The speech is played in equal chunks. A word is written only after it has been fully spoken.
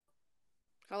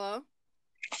Hello?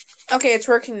 Okay, it's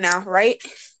working now, right?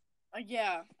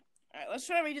 Yeah. Alright, let's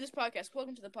try to redo this podcast.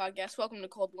 Welcome to the podcast. Welcome to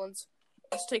Cold Ones.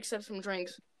 Let's take some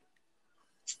drinks.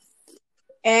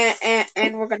 And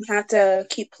we're gonna have to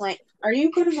keep playing. Are you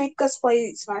gonna make us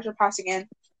play Smash or Pass again?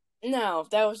 No,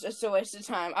 that was just a waste of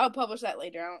time. I'll publish that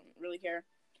later. I don't really care.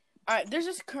 Alright, there's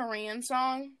this Korean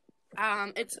song.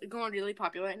 It's going really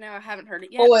popular right now. I haven't heard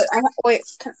it yet. Oh wait,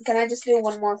 can I just do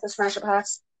one more for Smash or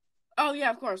Pass? Oh yeah,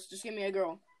 of course. Just give me a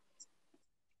girl.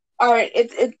 All right,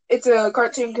 it's a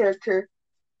cartoon character.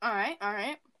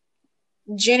 Alright.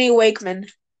 Ginny Wakeman.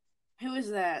 Who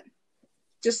is that?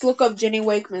 Just look up Ginny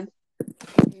Wakeman.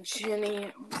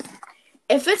 Jenny.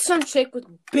 If it's some chick with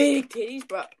big titties,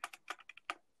 bro.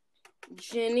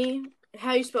 Jenny.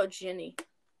 How do you spell Jenny?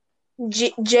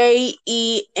 Jenny.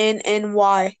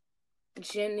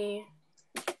 Jenny.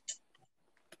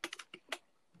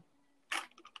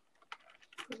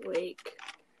 Wake.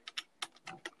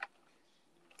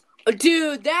 Oh,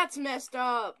 dude, that's messed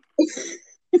up.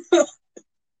 Why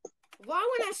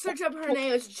when I search up her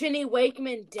name, it's Jenny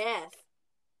Wakeman Death?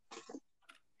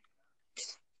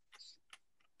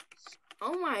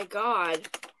 Oh my god.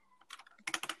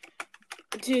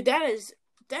 Dude, that is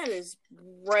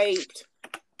great.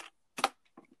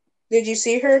 Did you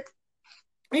see her?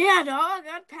 Yeah, dog,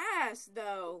 I'd pass,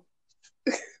 though.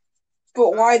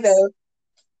 But why though?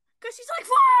 Because she's like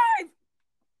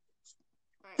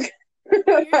 5! Alright.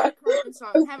 Here's a Korean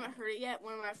song. I haven't heard it yet.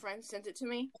 One of my friends sent it to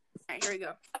me. Alright, here we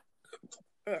go.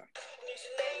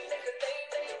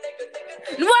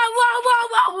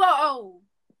 Whoa!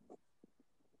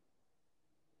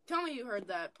 Tell me you heard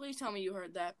that. Please tell me you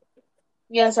heard that.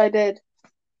 Yes, I did.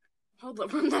 Hold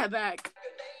up, run that back.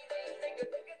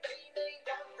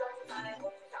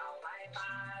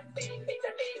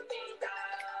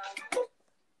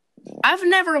 I've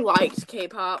never liked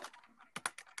K-pop.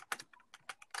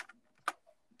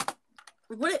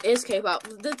 What is K-pop?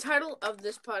 The title of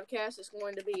this podcast is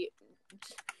going to be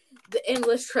The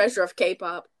Endless Treasure of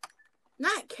K-pop.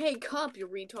 Not K-cup, you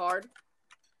retard.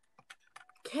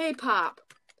 K-pop.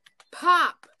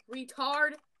 Pop,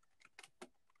 retard.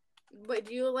 Wait,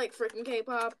 do you like freaking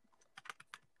K-pop?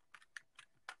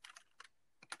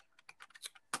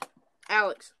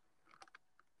 Alex.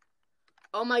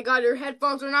 Oh my god, your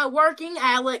headphones are not working,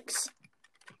 Alex.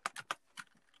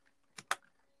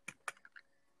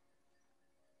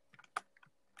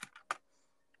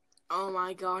 Oh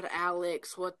my god,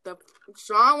 Alex, what's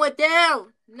wrong with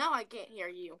you? No, I can't hear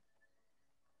you.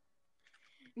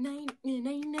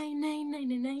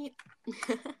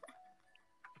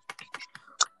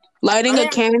 Lighting a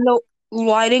candle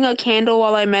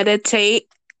while I meditate.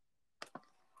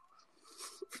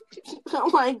 Oh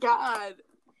my god.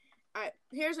 Alright,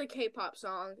 here's a K-pop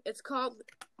song. It's called...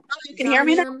 You can hear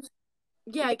me now?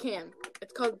 Yeah, I can.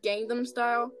 It's called Gangnam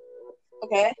Style.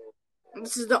 Okay.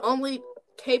 This is the only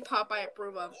K-pop I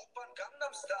approve of.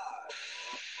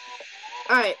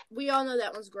 Alright, we all know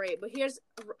that one's great, but here's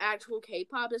actual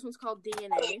K-pop. This one's called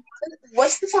DNA.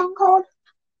 What's the song called?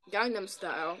 Gangnam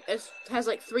Style. It has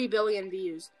like 3 billion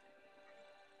views.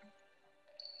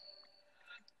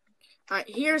 Alright,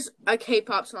 here's a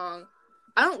K-pop song.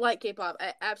 I don't like K-pop.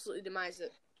 I absolutely demise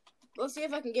it. Let's see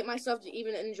if I can get myself to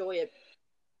even enjoy it.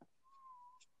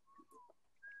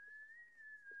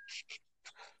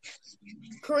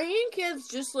 Korean kids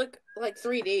just look like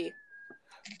 3D.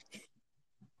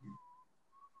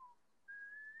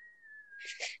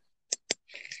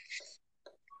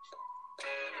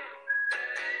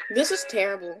 This is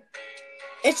terrible.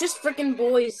 It's just freaking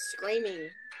boys screaming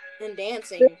and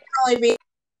dancing.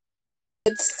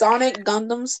 It's Sonic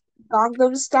Gangnam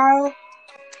Style.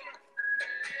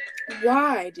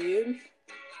 Why, dude?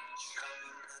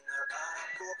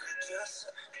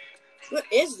 What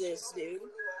is this, dude?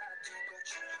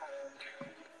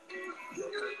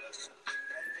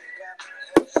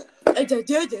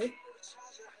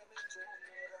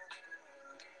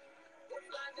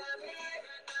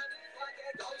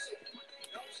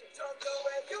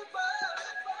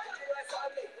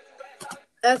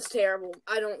 That's terrible.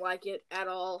 I don't like it at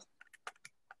all.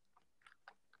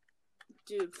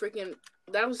 Dude, freaking...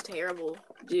 That was terrible,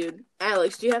 dude.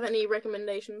 Alex, do you have any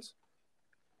recommendations?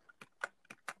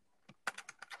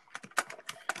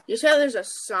 You said there's a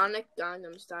Sonic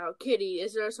Gangnam Style. Kitty,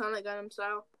 is there a Sonic Gangnam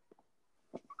Style?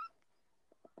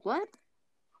 What?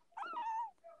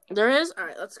 There is?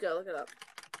 Alright, let's go look it up.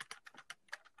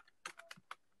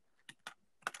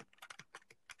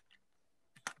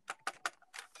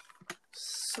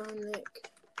 Sonic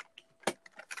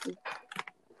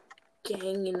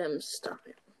Gangnam Style.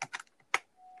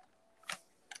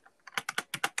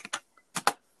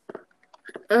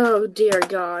 Oh, dear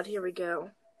God. Here we go.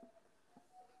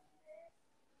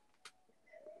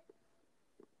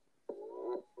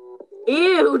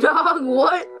 Ew, dog,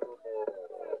 what?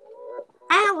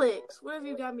 Alex, what have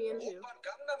you got me into?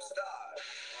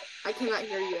 I cannot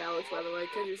hear you, Alex, by the way,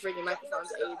 because your freaking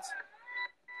microphone's AIDS.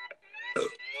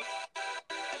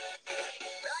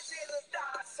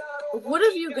 What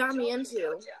have you got me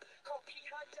into?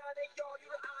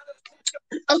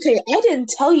 Okay, I didn't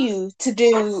tell you to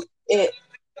do it.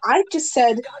 I just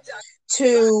said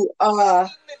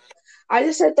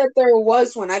that there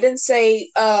was one. I didn't say,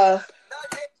 oh,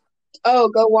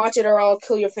 go watch it or I'll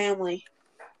kill your family.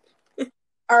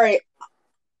 Alright,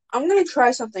 I'm gonna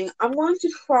try something. I'm going to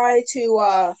try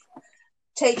to,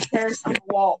 take Paris on a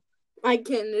walk. My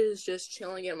kitten is just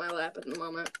chilling in my lap at the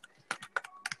moment.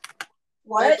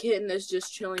 What? My kitten is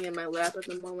just chilling in my lap at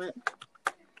the moment.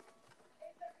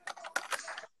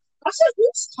 I said,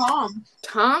 who's Tom?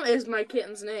 Tom is my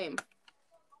kitten's name.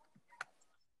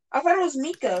 I thought it was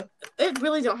Mika. It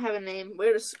really don't have a name.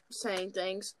 We're just saying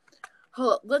things.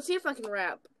 Hold up. Let's see if I can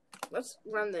rap. Let's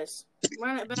run this.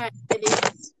 Run it back,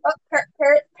 idiot. Oh,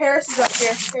 Paris is up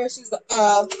here. Paris is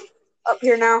up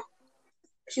here now.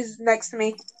 She's next to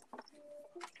me.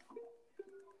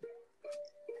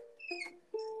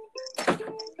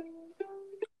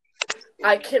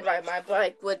 I can ride my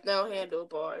bike with no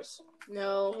handlebars.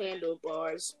 No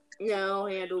handlebars. No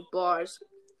handlebars.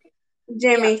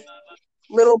 Jamie,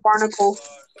 little barnacle.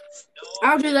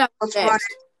 I'll do that Let's next.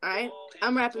 Alright?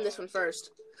 I'm rapping this one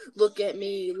first. Look at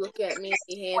me, hands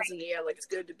in the air like it's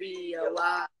good to be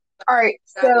alive. Alright,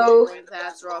 so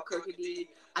Paths are all crookedy.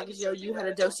 I can show you how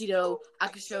to do-si-do. I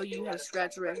can show you how to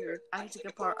scratch a record. I can take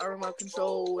apart a remote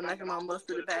control and I can almost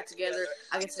put it back together.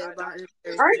 I can say about it.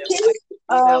 alright,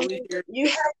 kids. You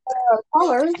have a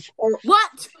caller.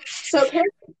 What? So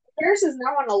Paris is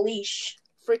now on a leash.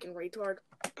 Freaking retard.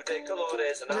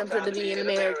 I'm proud to be an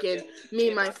American. Me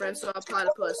and my friends saw a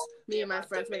platypus. Me and my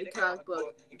friends made a comic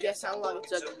book. Guess how long it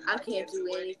took? I can't do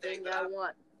anything I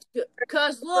want.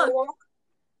 Cause look.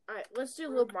 Alright, let's do a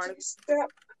little barnacle. This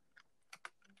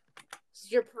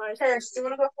is your prize. Paris, do you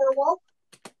want to go for a walk?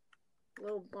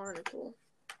 Little barnacle.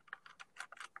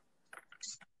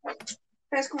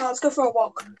 Paris, come on, let's go for a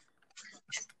walk.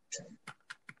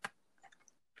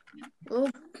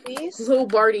 Little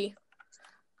Barty.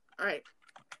 Alright.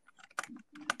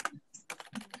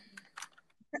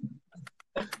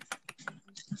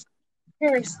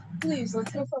 Paris, please,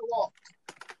 let's go for a walk.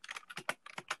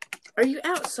 Are you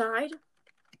outside?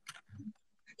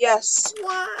 Yes.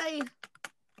 Why?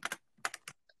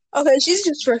 Okay, she's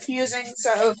just refusing,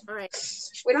 so Alright.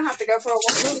 we don't have to go for a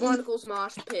walk. Little Barnacle's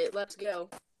mosh pit. Let's go.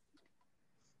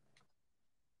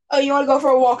 Oh, you want to go for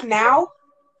a walk now?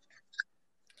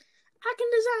 I can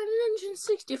design an engine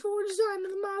 64 design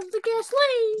of the Mazda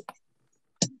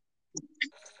gasoline.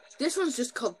 This one's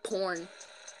just called porn.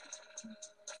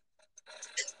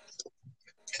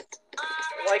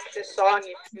 I like this song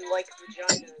if you like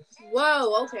vaginas.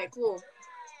 Whoa, okay, cool.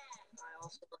 I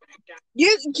also like vaginas.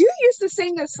 You used to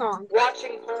sing this song.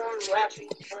 Watching porn,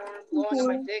 blowing on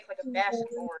my dick like a basset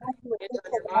horn. It's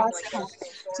on your mom like a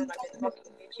snowstorm. I've been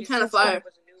fucking bitches Kinda since I fire.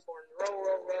 was a newborn. Row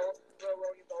your boat.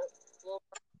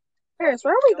 Paris,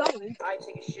 where are we going? I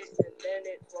take a shit and then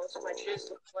it floats my chest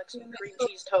looks like some cream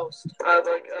cheese toast. I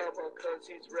like apple cause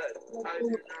he's red. I do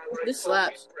not like This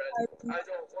slaps. bread. I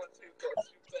don't want to go to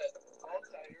bed. All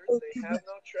tires, they have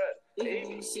no tread. A,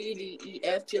 B, C, D, E,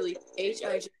 F, G, H,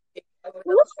 I, J, K,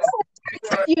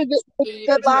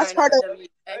 The last part of W,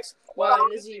 X, Y,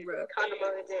 and a zebra. Condom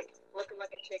on a dick, looking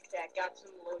like a Tic Tac. Got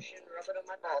some lotion, rub it on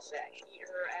my ball sack. Eat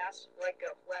her ass like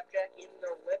a flapjack in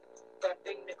the lip. That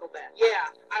big Nickelback. Yeah,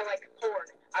 I like porn.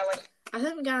 I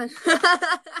haven't gotten.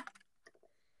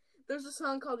 There's a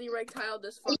song called Erectile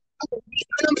Dysfunction.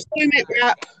 unemployment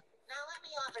rap. Now let me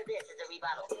offer this as a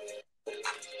rebuttal.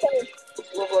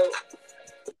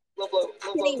 Low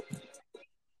blow.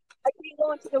 I can't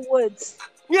go into the woods.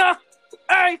 Yeah!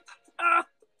 Hey!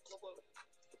 Low blow.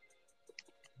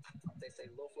 They say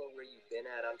low flow where you been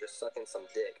at, I'm just sucking some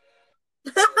dick.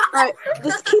 Alright,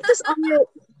 just keep this on your...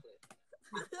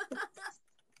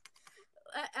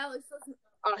 Alex, listen,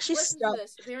 Oh, she's listen stuck. to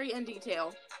this very in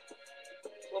detail.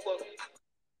 Low blow.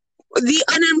 The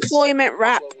Unemployment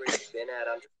Rap Low flow where you been at,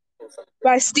 I'm just sucking some dick.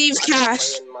 by Steve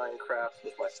Cash. Playing Minecraft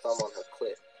with my thumb on her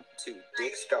clit. 2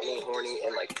 dicks got me horny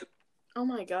and like 2. Oh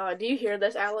my god, do you hear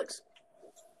this, Alex?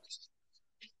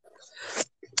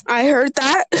 I heard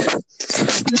that.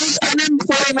 This is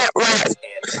Unemployment Rap. And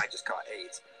I just caught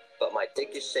AIDS. But my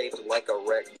dick is shaped like a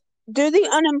red. Do the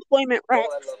unemployment rap.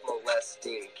 I love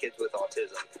molesting kids with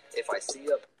autism. If I see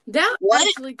a... That What?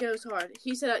 actually goes hard.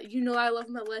 He said, you know I love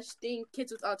molesting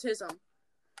kids with autism.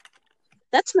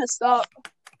 That's messed up.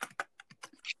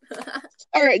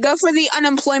 All right, go for the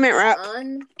unemployment rap.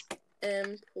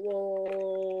 Unemployment.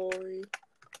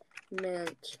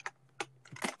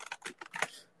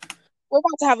 We're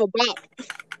about to have a bop.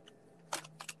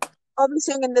 I'll be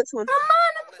singing this one. About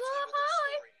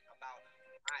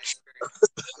my experience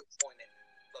with unemployment.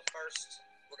 But first,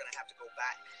 we're gonna have to go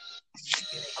back.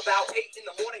 About 8 in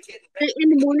the morning, getting ready. 8 in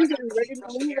the morning, getting ready to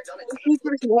leave.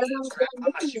 First, more than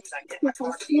On my shoes, I get my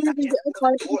car keys. I get to the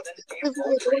door,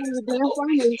 then the damn phone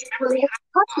rings. the damn finance.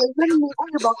 Hustlers, let me on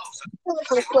your box.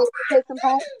 Take some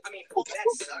time. I mean, that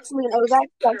sucks. I mean, oh, that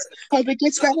sucks. Hey, but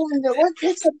get better in the work.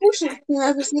 It's a bullshit. You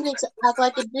never seen it to act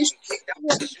like a bitch. I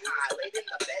laid in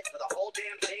the bed for the whole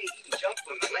damn day, eating junk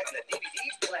food, letting the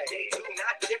DVDs play. Day 2,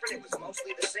 not different, it was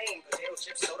mostly the same. Potato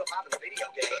chips, soda pop, and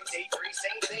video games. Day 3,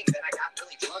 same thing. Then I got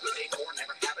really drunk. Day 4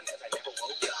 never happened because I never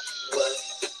woke up. What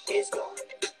is gone?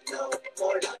 No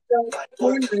more night.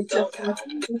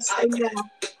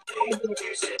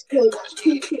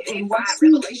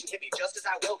 Revelation hit me just as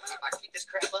I woke. If I keep this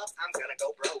crap up, I'm gonna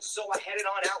go broke. So I headed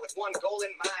on out with one goal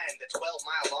in mind, the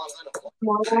 12-mile-long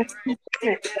unemployment.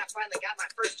 And then I finally got my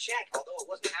first check, although it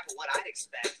wasn't half of what I'd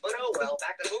expect. But oh well,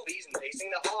 back to movies and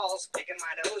pacing the halls, picking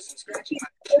my nose and scratching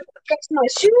my... My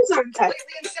shoes are tight.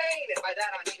 Completely insane, and by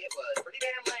that I mean it was pretty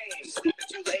damn lame. Sleeping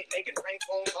too late, making prank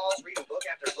phone calls, reading book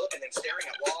after book, and then staring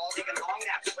at walls, taking long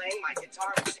naps, playing my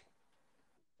guitar, and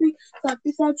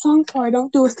Sappy sad songs so I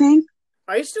don't do a thing.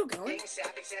 Are you still going? singing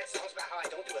sappy sad songs about how I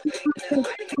don't do a thing, and then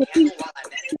lighting a candle while I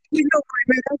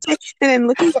meditate. And then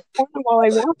looking at porn while I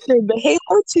masturbate. But hey,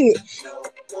 go to it. No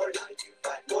more 9 to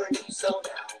 5 working, so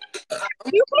now Oh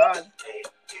my god.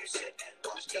 to sit and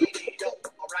watch TV.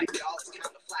 Alright, y'all, it's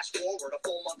time to flash forward a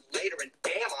full month later, and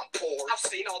damn, I'm poor. I've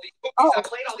seen all these movies, I've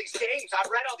played all these games, I've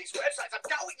read all these websites, I'm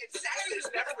going insane. There's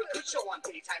never a good show on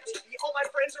daytime TV. All my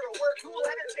friends are at work, who will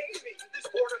entertain me? This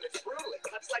boredom is brutal, it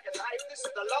cuts like a knife. This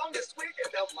is the longest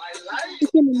weekend of my life. It's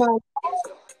gone.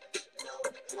 No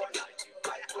more 9 to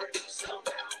 5 working, so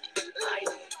now I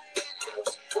need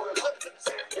those 4 months of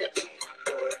sanity.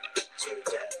 You're to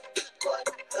death. What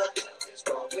the hell is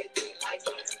wrong with me? I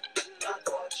can't not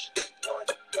watch one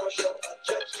more show of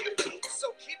Judge Judy.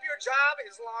 So keep your job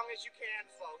as long as you can,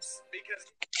 folks, because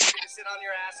to sit on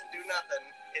your ass and do nothing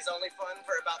is only fun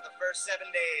for about the first 7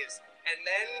 days, and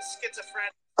then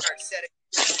schizophrenia starts setting.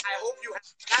 I hope you have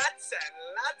lots and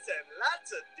lots and lots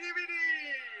of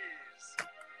DVDs.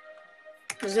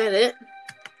 Is that it?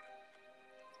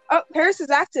 Oh, Paris is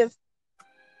active.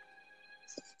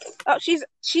 Oh, she's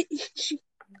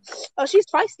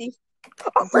feisty.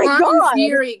 Oh my Blind god!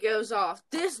 Fury goes off.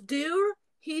 This dude,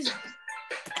 keep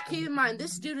in mind,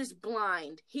 this dude is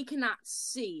blind. He cannot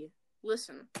see.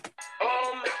 Listen. I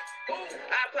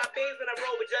pop beans when I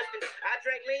roll with Justin. I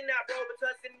drink lean, not roll with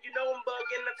Tustin. You know I'm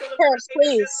bugging. Paris,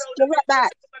 please give that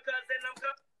back.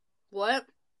 What?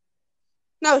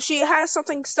 No, she has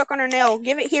something stuck on her nail.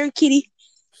 Give it here, kitty.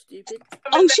 Stupid.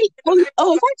 Oh,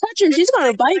 if I touch her, she's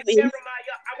gonna bite me. She's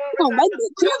gonna bite me.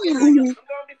 I'm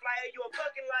gonna be flyer, you a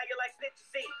fucking liar like Snitch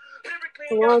C.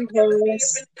 Come on, Paris.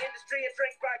 Industry and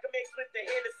drink vodka mixed with the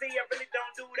Hennessy. I really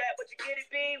don't do that, but you get it,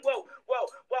 B. Whoa.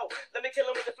 Let me kill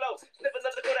him with the flow. Sniff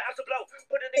another quarter ounce of blow.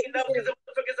 Put it in your nose, cause the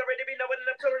motherfuckers already be knowing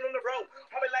I'm turning on the road.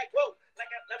 I'll be like, whoa.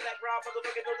 Like a black raw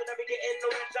motherfucker knows that I be getting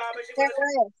no job. And she wanna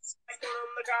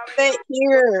Sit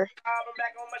here. I'm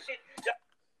back on my shit.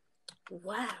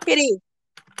 Wow. Kitty.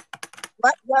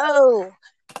 Let go.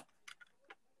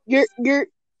 You're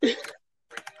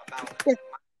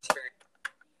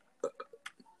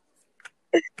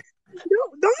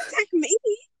don't attack me.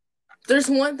 There's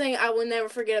one thing I will never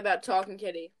forget about Talking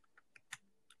Kitty.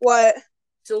 What?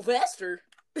 Sylvester.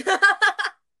 The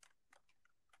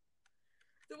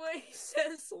way he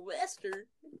says Sylvester.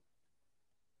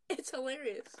 It's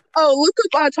hilarious. Oh, look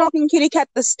up Talking Kitty Cat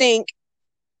the Stink.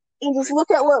 And just look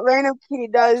at what random kitty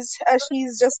does as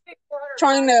she's just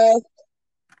trying to...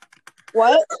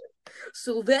 What?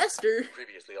 Sylvester.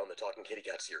 Previously on the Talking Kitty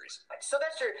Cat series.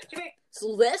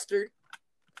 Sylvester.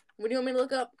 What do you want me to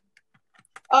look up?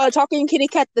 Talking Kitty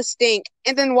Cat the Stink.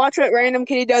 And then watch what random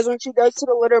kitty does when she goes to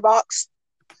the litter box.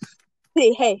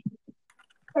 Hey.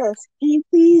 Paris, can you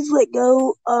please let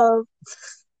go of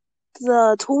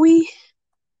the toy?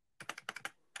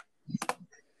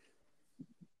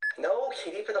 No,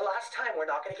 Kitty, for the last time, we're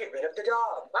not going to get rid of the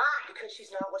dog. Why? Because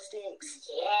she's not what stinks.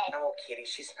 Yeah. No, Kitty,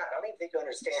 she's not. I don't even think you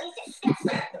understand. She's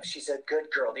disgusting. No, she's she's a good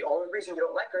girl. The only reason you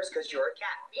don't like her is because you're a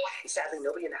cat. And sadly,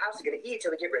 nobody in the house is going to eat till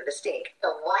we get rid of the stink.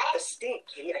 The what? The stink,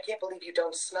 Kitty. I can't believe you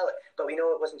don't smell it. But we know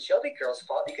it wasn't Shelby Girl's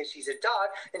fault because she's a dog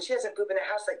and she doesn't poop in a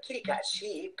house like Kitty Cat.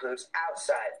 She poops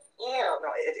outside. Ew. No,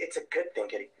 it's a good thing,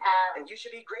 Kitty. And you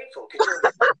should be grateful because you're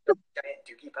a giant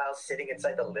dookie pile sitting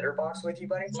inside the litter box with you,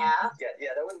 buddy. No.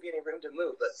 Yeah, there wouldn't be any room to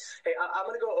move. But hey, I'm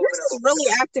going to go open This is really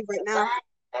active right now.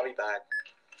 I'll be back.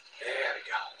 There we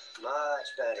go. Much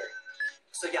better.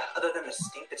 So yeah, other than the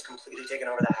stink that's completely taken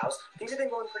over the house, things have been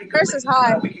going pretty good. Chris is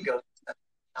high. A week ago,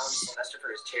 Sylvester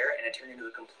for his chair, and it turned into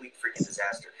a complete freaking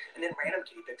disaster. And then Random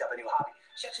Kitty picked up a new hobby.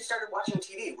 She actually started watching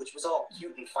TV, which was all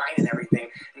cute and fine and everything,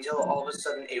 until all of a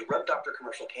sudden a Rub Doctor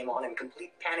commercial came on and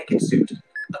complete panic ensued.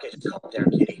 Okay, just calm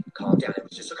down, Kitty. Calm down. It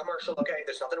was just a commercial, okay?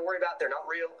 There's nothing to worry about. They're not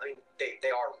real. I mean,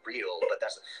 they are real, but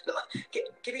that's... No,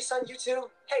 give me son, you two.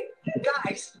 Hey,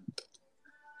 guys.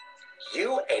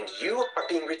 You are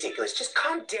being ridiculous. Just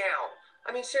calm down.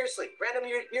 I mean, seriously, Random,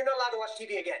 you're not allowed to watch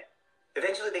TV again.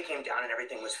 Eventually, they came down and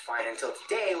everything was fine until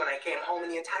today when I came home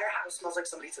and the entire house smells like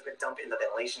somebody took a dump in the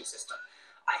ventilation system.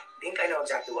 I think I know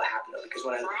exactly what happened, though, because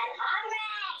when I... I'm hungry.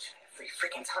 Every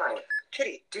freaking time.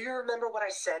 Kitty, do you remember what I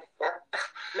said?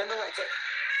 Remember what I said?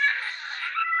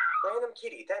 Random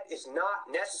Kitty, that is not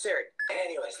necessary.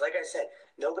 Anyways, like I said,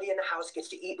 nobody in the house gets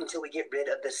to eat until we get rid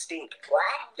of the stink.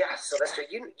 What? Yeah, Sylvester,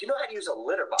 you know how to use a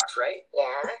litter box, right?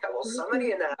 Yeah. Well,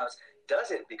 somebody in the house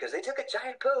doesn't because they took a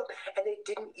giant poop and they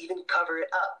didn't even cover it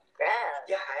up. Gross.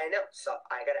 Yeah, I know. So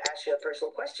I gotta ask you a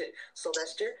personal question.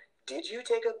 Sylvester, did you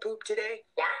take a poop today?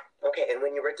 Yeah. Okay, and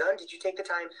when you were done, did you take the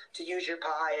time to use your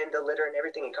pie and the litter and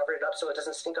everything and cover it up so it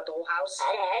doesn't stink up the whole house?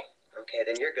 I did. Okay,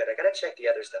 then you're good. I gotta check the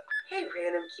other stuff. Hey,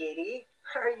 Random Kitty.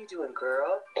 How are you doing,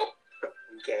 girl?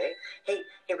 Okay. Hey,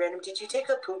 Random, did you take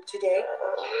a poop today?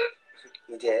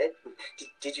 You did?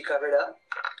 Did you cover it up?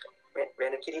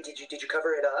 Random Kitty, did you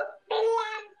cover it up?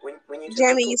 When you took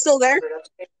Jamie, a poop, you still there? cover it up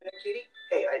today, Random Kitty?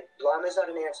 Hey, llama's not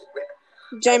an answer.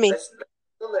 Jamie. Let's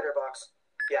the litter box.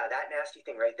 Yeah, that nasty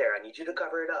thing right there. I need you to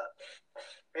cover it up.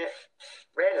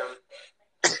 Random.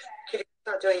 Kitty,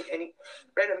 not doing any...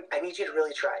 Random, I need you to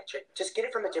really try. Just get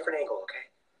it from a different angle,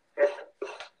 okay?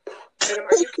 Random,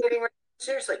 are you kidding?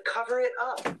 Seriously, cover it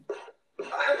up. Oh, my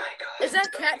God. Is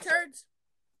that cat turds?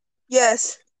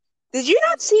 Yes. Did you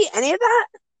not see any of that?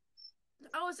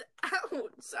 I was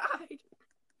outside.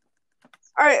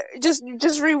 Alright, just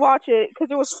rewatch it, because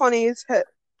it was funny as heck.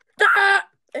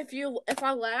 If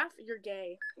I laugh, you're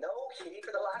gay. No, Kitty,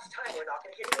 for the last time, we're not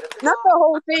going to get rid of the Not dog. the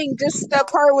whole thing, just the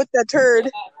part with the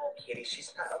turd. Kitty, she's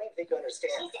not. I don't even think you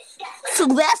understand. She's disgusting. She's a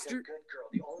Sylvester. good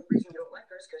girl. The only reason you don't like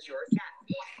her is because you're a cat.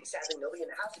 And sadly, nobody in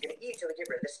the house is going to eat till we get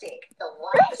rid of the stink. The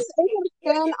what?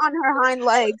 Stand on her hind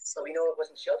legs. So we know it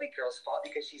wasn't Shelby Girl's fault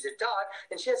because she's a dog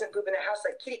and she doesn't poop in a house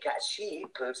like Kitty Cat. She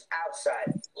poops outside.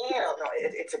 Ew. No,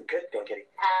 it's a good thing, Kitty.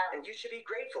 And you should be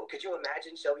grateful. Could you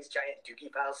imagine Shelby's giant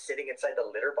dookie pile sitting inside the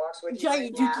litter box with you?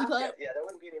 Giant dookie pile. Yeah, there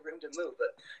wouldn't be any room to move.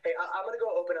 But hey, I'm going to go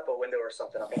open up a window or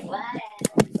something. Okay? What?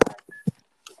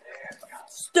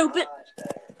 Stupid.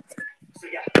 So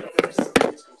yeah, this is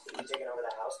completely taking over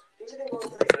the house. Things have been going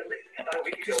pretty good lately. About a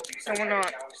week ago, No, we're not.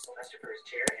 Sylvester for his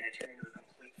chair, and it turned into a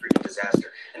complete freaking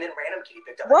disaster. And then Random Kitty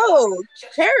picked up. Whoa,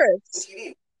 Terrace.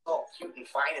 TV, all cute and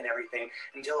fine and everything,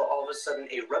 until all of a sudden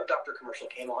a Rub Doctor commercial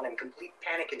came on and complete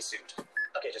panic ensued.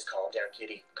 Okay, just calm down,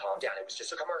 Kitty. Calm down. It was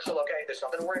just a commercial, okay? There's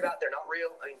nothing to worry about. They're not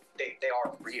real. I mean, they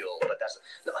are real, but that's...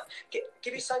 No,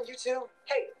 give me son, you two.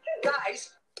 Hey,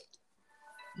 guys.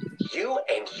 You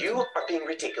are being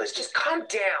ridiculous. Just calm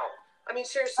down. I mean,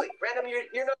 seriously, Random,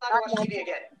 you're not allowed to watch TV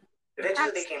again.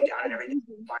 Eventually, they came down and everything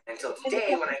was fine until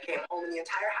today when I came home and the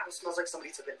entire house smells like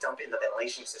somebody took a dump in the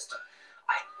ventilation system.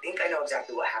 I think I know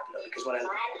exactly what happened, though, because when I...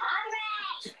 I'm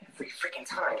hungry. Every freaking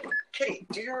time. Kitty,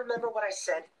 do you remember what I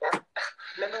said?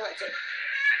 Remember what I said?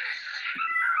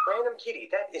 Random Kitty,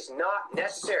 that is not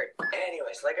necessary.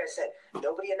 Anyways, like I said,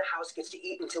 nobody in the house gets to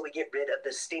eat until we get rid of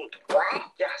the stink.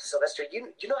 What? Yeah, Sylvester, you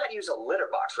know how to use a litter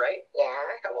box, right? Yeah.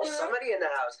 Well, somebody in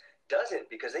the house doesn't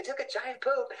because they took a giant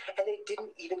poop and they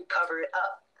didn't even cover it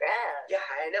up. Gross. Yeah,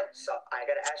 I know. So I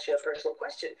gotta ask you a personal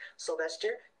question.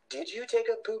 Sylvester, did you take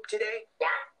a poop today? Yeah.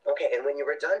 Okay, and when you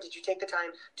were done, did you take the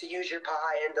time to use your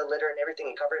pie and the litter and everything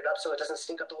and cover it up so it doesn't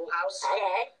stink up the whole house? I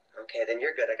did. Okay, then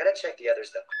you're good. I gotta check the other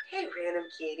stuff. Hey, Random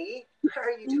Kitty. How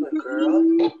are you doing,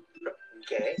 girl?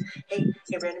 Okay. Hey,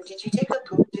 Random, did you take a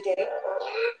poop today?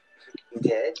 You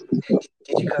did?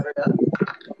 Did you cover it up?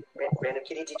 Random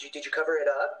Kitty, did you cover it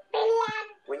up?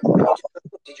 When you took a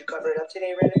poop, did you cover it up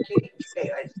today, Random Kitty?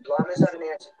 Hey, llama's not an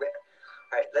answer.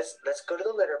 All right, let's go to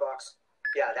the litter box.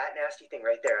 Yeah, that nasty thing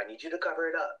right there. I need you to cover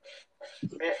it up.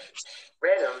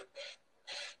 Random,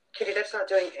 Kitty, that's not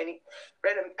doing any...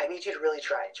 Random, I need you to really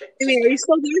try. Jamie, are you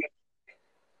still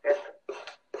there?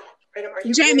 Random, are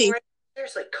you Jamie. right?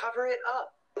 Seriously, cover it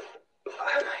up.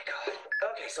 Oh my god.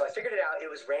 Okay, so I figured it out. It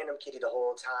was Random Kitty the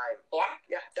whole time.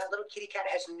 Yeah? Yeah, that little kitty cat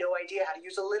has no idea how to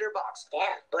use a litter box.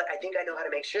 Yeah. But I think I know how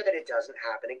to make sure that it doesn't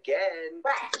happen again.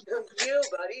 What? You,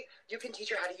 buddy. You can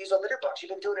teach her how to use a litter box. You've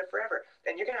been doing it forever.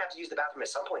 And you're going to have to use the bathroom at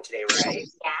some point today, right?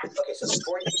 Yeah. Okay, so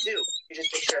before you do, you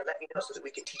just make sure and let me know so that we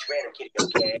can teach Random Kitty,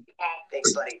 okay? Okay.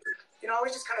 Thanks, buddy. You know, I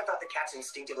always just kind of thought the cats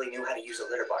instinctively knew how to use a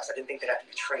litter box. I didn't think they'd have to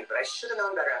be trained, but I should have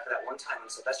known better after that one time when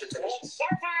Sylvester took it. It's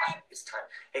showtime. It's time.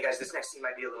 Hey guys, this next scene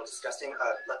might be a little disgusting.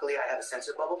 Luckily, I have a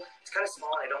sensor bubble. It's kind of small,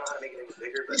 and I don't know how to make it any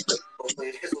bigger, but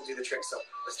hopefully this will do the trick, so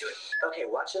let's do it. Okay,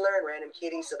 watch and learn, Random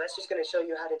Kitty. Sylvester's going to show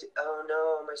you how to do... Oh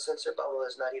no, my sensor bubble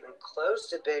is not even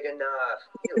close to big enough.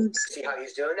 See how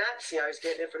he's doing that? See how he's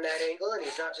getting it from that angle, and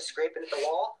he's not just scraping at the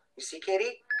wall? You see,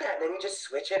 Kitty? Yeah, and then you just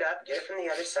switch it up, get it from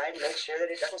the other side, and make sure that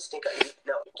it doesn't stink up.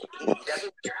 No, he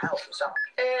doesn't need your help. So,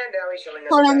 and now he's showing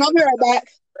us... Hold on, I'll be right back.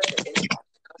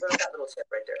 Cover up that little tip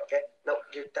right there, okay? No,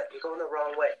 you're going the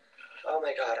wrong way. Oh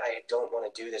my god, I don't want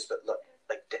to do this, but look,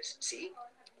 like this. See?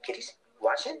 Kitty's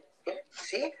watching? Yeah,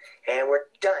 see? And we're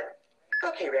done.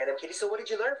 Okay, Random Kitty, so what did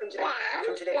you learn from today?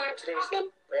 From today's...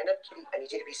 Random Kitty, I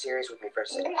need you to be serious with me for a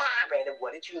second. Random,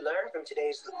 what did you learn from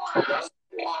today's...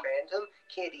 Random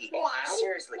Kitty.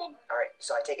 Seriously. Alright,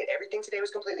 so I take it everything today was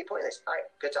completely pointless. Alright,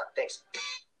 good talk. Thanks.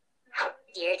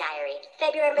 Dear Diary,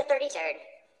 February 33rd.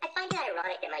 I find it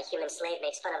ironic that my human slave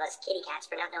makes fun of us kitty cats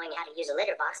for not knowing how to use a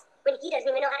litter box when he doesn't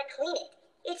even know how to clean it.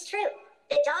 It's true.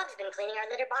 The dog's been cleaning our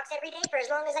litter box every day for as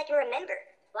long as I can remember.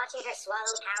 Watching her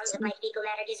swallow pounds of my fecal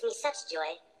matter gives me such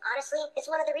joy. Honestly, it's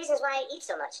one of the reasons why I eat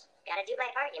so much. Gotta do my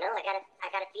part, you know? I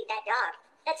gotta feed that dog.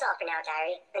 That's all for now,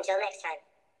 Diary. Until next time.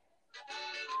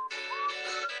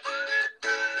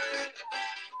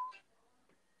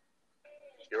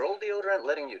 Your old deodorant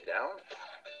letting you down?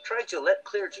 Try Gillette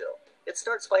Clear Gel. It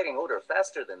starts fighting odor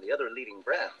faster than the other leading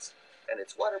brands, and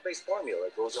its water-based formula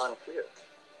goes on clear.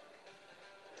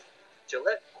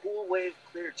 Gillette Cool Wave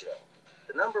Clear Gel,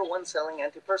 the #1 selling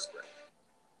antiperspirant.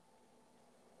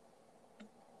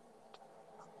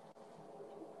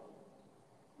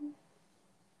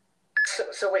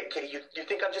 So wait, Kitty, you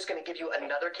think I'm just going to give you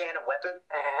another can of wet food?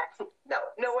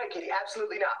 No way, Kitty,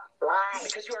 absolutely not. Why?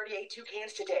 Because you already ate 2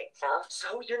 cans today. So?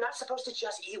 So you're not supposed to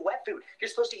just eat wet food. You're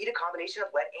supposed to eat a combination of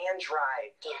wet and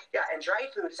dry. Yeah, and dry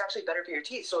food is actually better for your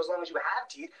teeth. So as long as you have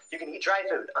teeth, you can eat dry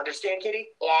food. Understand, Kitty?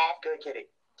 Yeah. Good, Kitty.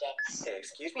 Okay. Hey,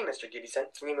 excuse me, Mr. Gibson.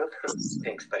 Can you move?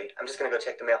 Thanks, buddy. I'm just going to go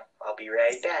check the mail. I'll be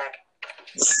right back.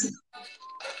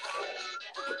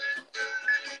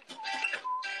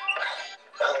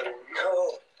 Oh,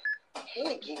 no.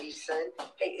 Hey, Gibby son.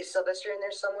 Hey, is Sylvester in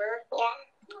there somewhere? Yeah.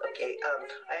 Okay,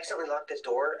 I accidentally locked this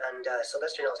door, and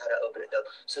Sylvester knows how to open it, though.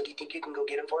 So do you think you can go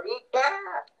get him for me? No.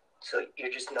 So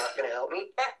you're just not going to help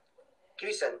me?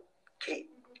 Gibby son, Kitty,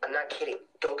 I'm not kidding.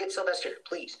 Go get Sylvester,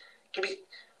 please. Gibby,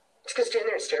 just going to stand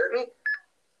there and stare at me?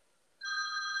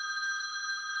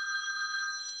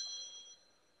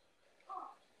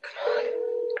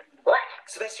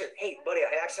 Sylvester, hey, buddy,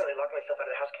 I accidentally locked myself out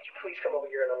of the house. Could you please come over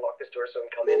here and unlock this door so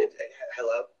I can come in and say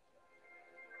hello?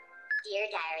 Dear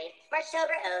Diary,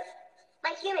 Marchtober Oath.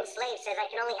 My human slave says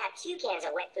I can only have 2 cans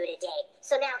of wet food a day,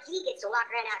 so now he gets to walk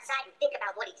around outside and think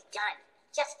about what he's done.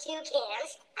 Just 2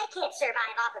 cans? I can't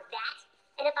survive off of that.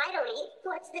 And if I don't eat,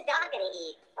 what's the dog gonna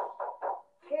eat?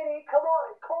 Kitty, come on,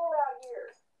 it's cold out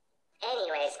here.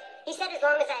 Anyways, he said as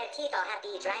long as I have teeth, I'll have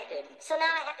to eat dry food. So now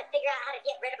I have to figure out how to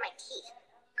get rid of my teeth.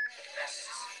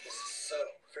 This is so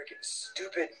freaking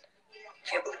stupid.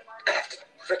 Can't believe I have to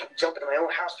freaking jump into my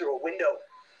own house through a window.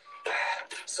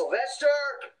 Sylvester,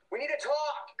 we need to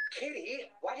talk. Kitty,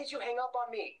 why did you hang up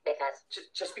on me? Because?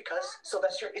 Just because?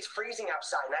 Sylvester, it's freezing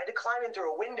outside and I had to climb in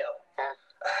through a window.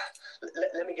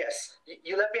 Let me guess.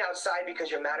 You let me outside because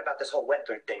you're mad about this whole wet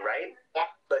food thing, right? Yeah.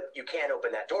 But you can't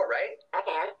open that door, right? I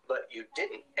can. But you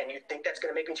didn't. And you think that's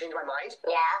going to make me change my mind?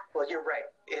 Yeah. Well, you're right.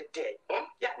 It did. Yeah?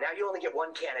 Yeah, now you only get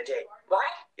 1 can a day. What?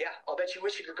 Yeah, I'll bet you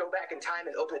wish you could go back in time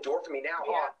and open the door for me now,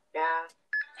 huh? Yeah.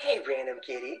 Hey, Random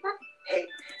Kitty. Hey,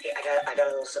 I got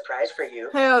a little surprise for you.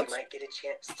 Hey, Alex. You might get a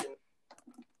chance to...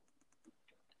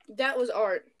 That was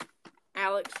art,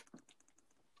 Alex.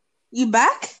 You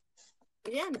back?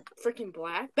 Yeah, I'm freaking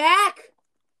black. Back!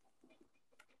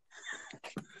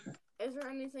 Is there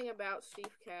anything about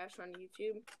Steve Cash on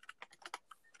YouTube?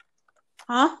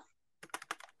 Huh?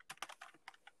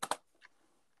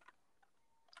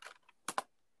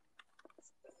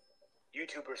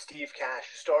 YouTuber Steve Cash,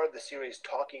 star of the series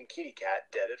Talking Kitty Cat,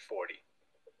 dead at 40.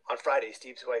 On Friday,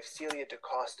 Steve's wife Celia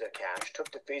DaCosta Cash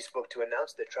took to Facebook to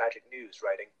announce the tragic news,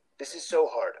 writing, This is so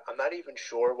hard. I'm not even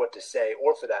sure what to say,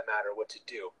 or for that matter, what to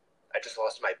do. I just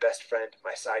lost my best friend,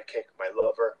 my sidekick, my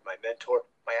lover, my mentor,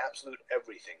 my absolute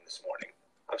everything this morning.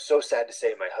 I'm so sad to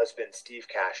say my husband, Steve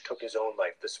Cash, took his own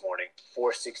life this morning,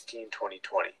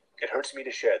 4/16/2020. It hurts me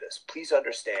to share this. Please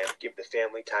understand, give the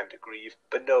family time to grieve,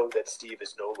 but know that Steve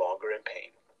is no longer in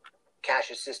pain.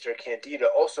 Cash's sister, Candida,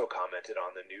 also commented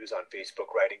on the news on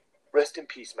Facebook, writing, "Rest in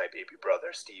peace, my baby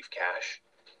brother, Steve Cash."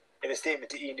 In a statement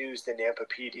to E! News, the Nampa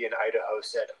PD in Idaho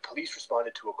said police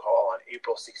responded to a call on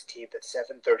April 16th at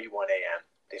 7:31 a.m.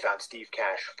 They found Steve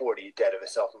Cash, 40, dead of a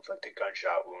self-inflicted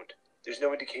gunshot wound. There's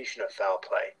no indication of foul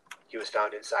play. He was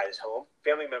found inside his home.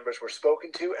 Family members were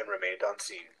spoken to and remained on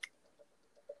scene.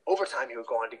 Over time, he would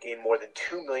go on to gain more than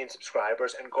 2 million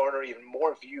subscribers and garner even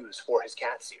more views for his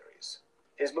cat series.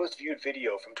 His most viewed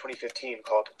video from 2015,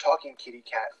 called Talking Kitty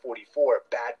Cat 44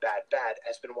 Bad Bad Bad,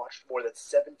 has been watched more than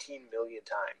 17 million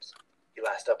times. He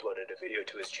last uploaded a video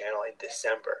to his channel in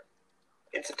December.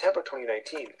 In September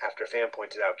 2019, after a fan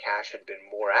pointed out Cash had been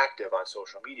more active on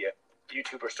social media, the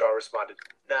YouTuber star responded,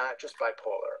 "Nah, just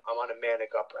bipolar. I'm on a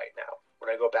manic up right now.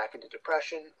 When I go back into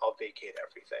depression, I'll vacate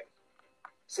everything."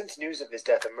 Since news of his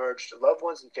death emerged, loved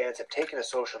ones and fans have taken to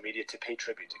social media to pay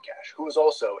tribute to Cash, who was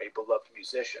also a beloved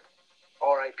musician.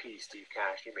 R.I.P. Steve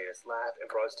Cash, you made us laugh and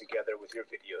brought us together with your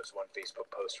videos, one Facebook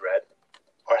post read.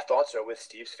 Our thoughts are with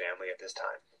Steve's family at this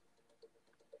time.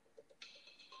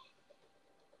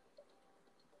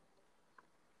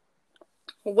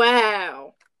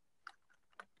 Wow.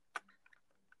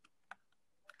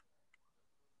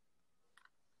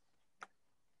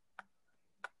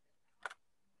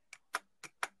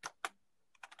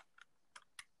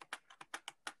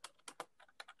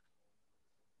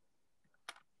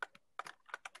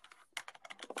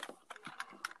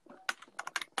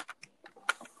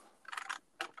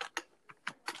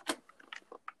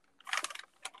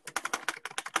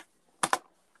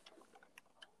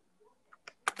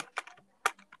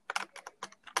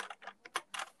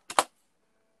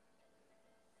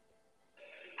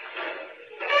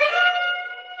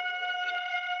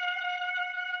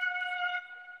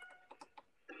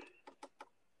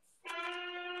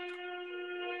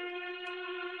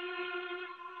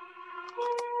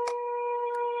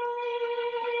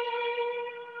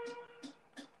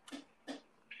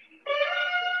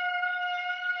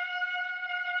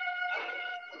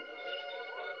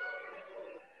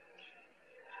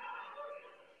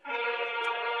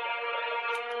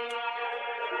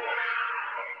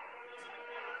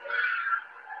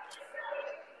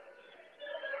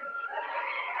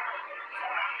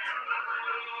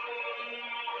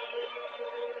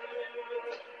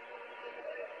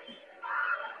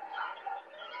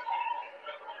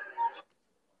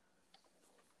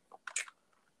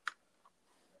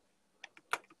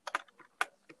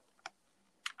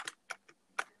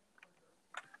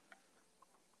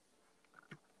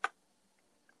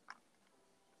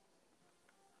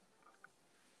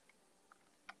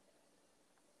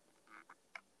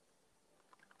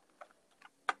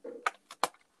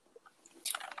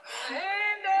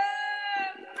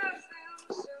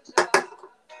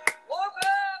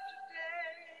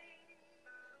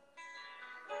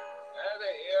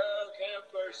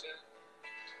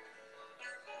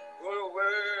 Go to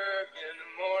work in the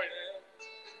morning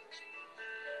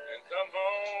and come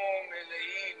home in the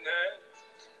evening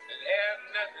and have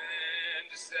nothing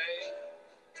to say.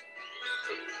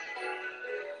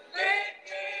 Make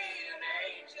me an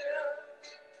angel.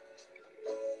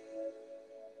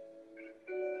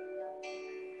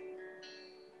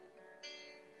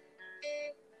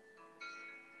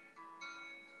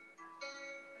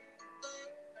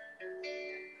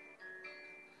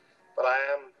 But I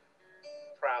am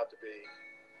proud to be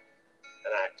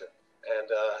an actor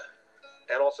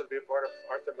and also to be a part of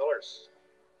Arthur Miller's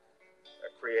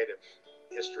creative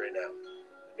history now.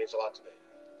 It means a lot to me.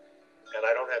 And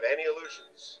I don't have any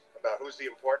illusions about who's the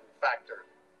important factor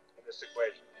in this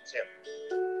equation. It's him.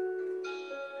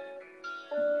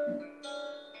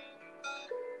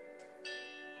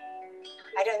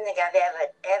 I don't think I've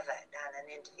ever done an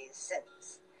interview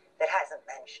since that hasn't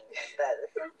mentioned them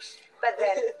both. But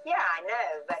then, yeah, I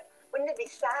know, but wouldn't it be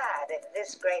sad at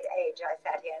this great age I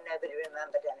sat here and nobody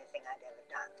remembered anything I'd ever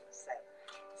done?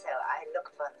 So I look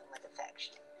upon them with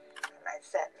affection. And I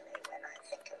certainly, when I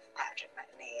think of Patrick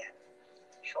Macnee and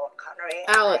Sean Connery,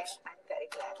 Alex. I'm very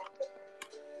glad I did.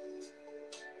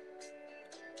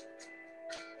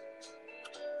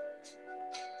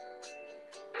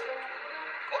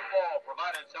 Football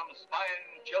provided some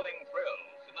spine-chilling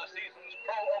thrills in the season's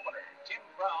pro opener. Tim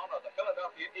Brown of the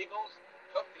Philadelphia Eagles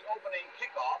took the opening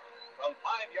kickoff from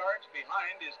 5 yards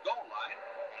behind his goal line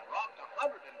and dropped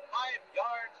 105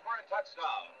 yards for a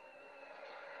touchdown.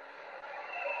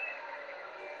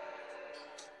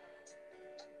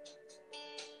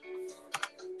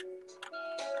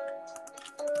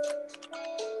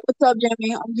 What's up,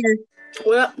 Jimmy? I'm here.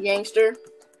 What up, gangster?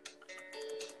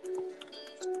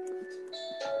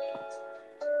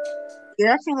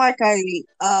 You're acting like I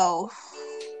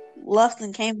left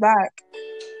and came back.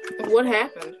 What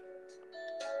happened?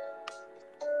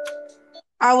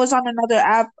 I was on another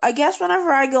app. I guess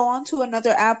whenever I go onto another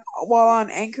app while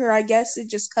on Anchor, I guess it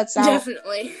just cuts out.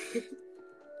 Definitely.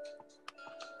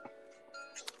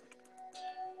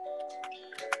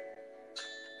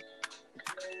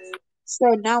 So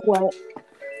now what?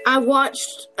 I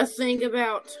watched a thing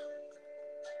about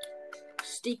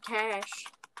Steve Cash.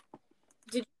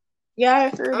 Yeah, I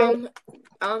heard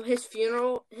it. His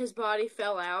funeral, his body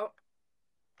fell out.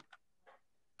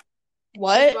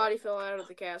 What? His body fell out of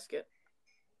the casket.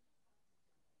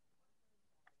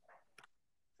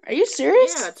 Are you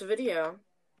serious? Yeah, it's a video.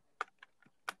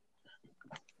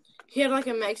 He had like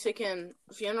a Mexican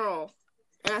funeral,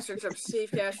 and I searched up Steve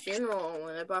Cash funeral,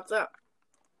 and it popped up.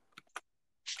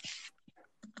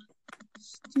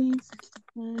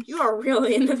 You are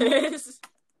really into this.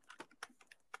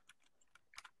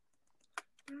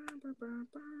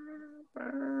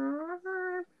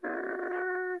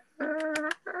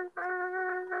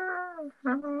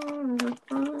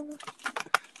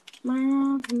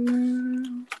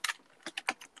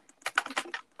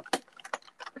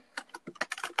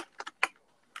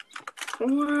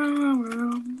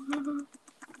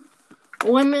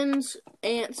 Women's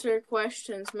answer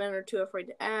questions men are too afraid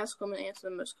to ask. Women answer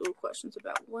the most cool questions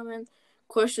about women.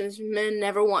 Questions men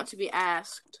never want to be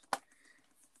asked.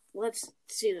 Let's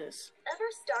see this.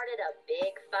 Ever started a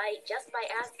big fight just by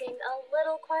asking a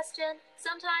little question?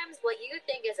 Sometimes what you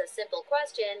think is a simple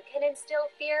question can instill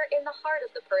fear in the heart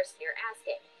of the person you're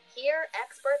asking. Here,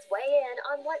 experts weigh in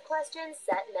on what questions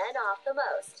set men off the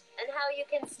most and how you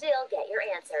can still get your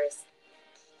answers.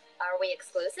 Are we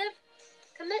exclusive?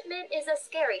 Commitment is a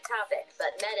scary topic,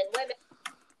 but men and women...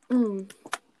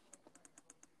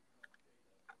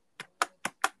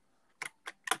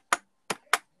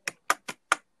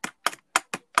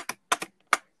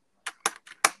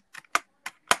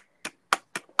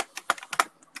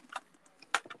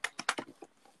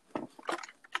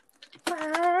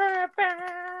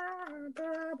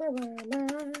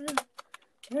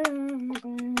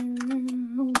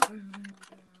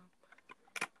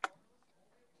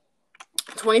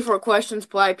 24 questions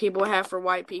black people have for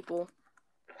white people.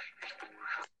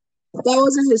 That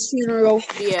wasn't his funeral.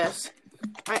 Yes.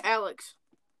 Hi, Alex.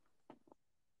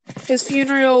 His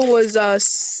funeral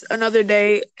was another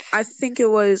day. I think it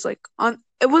was on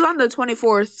the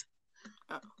 24th.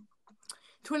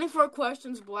 24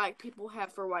 questions black people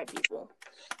have for white people.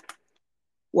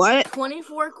 What?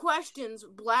 24 questions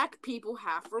black people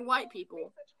have for white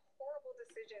people. Such horrible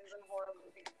decisions in horror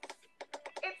movies.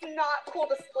 It's not cool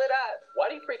to split up. Why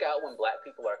do you freak out when black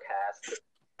people are cast to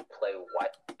play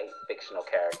white fictional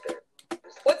characters?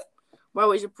 Why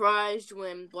were you surprised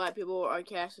when black people are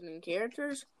casted in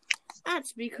characters?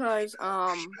 That's because,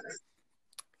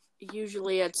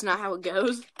 usually it's not how it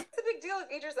goes. It's a big deal if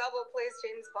Idris Elba plays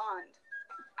James Bond.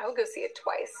 I would go see it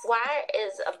twice. Why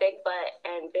is a big butt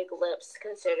and big lips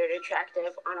considered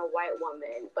attractive on a white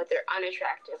woman, but they're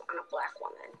unattractive on a black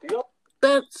woman?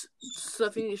 That's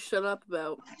stuff you need to shut up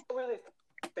about. I really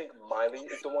think Miley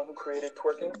is the one who created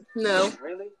twerking. No.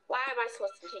 Really? Why am I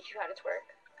supposed to teach you how to twerk?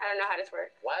 I don't know how to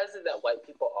twerk. Why is it that white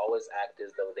people always act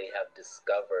as though they have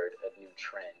discovered a new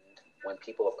trend when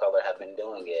people of color have been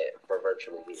doing it for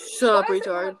virtually years? Shut up, Why is it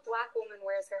retard. when a black woman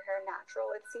wears her hair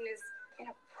natural, it's seen as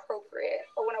inappropriate,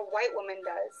 but when a white woman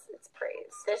does, it's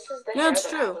praised. This is the No, hair it's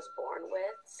that true. I was born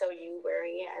with, so you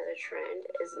wearing it as a trend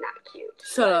is not cute.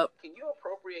 Shut up. Can you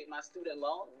appropriate my student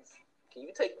loans? Can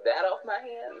you take that off my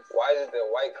hands? Why is it that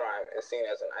white crime is seen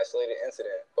as an isolated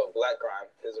incident, but black crime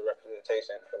is a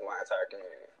representation of my entire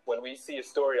community? When we see a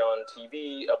story on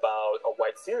TV about a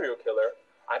white serial killer,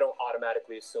 I don't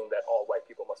automatically assume that all white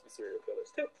people must be serial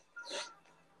killers too.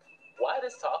 Why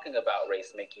does talking about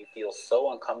race make you feel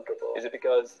so uncomfortable? Is it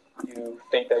because you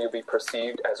think that you'll be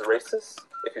perceived as racist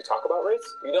if you talk about race?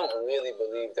 You don't really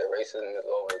believe that racism is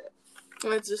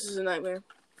over. This is a nightmare.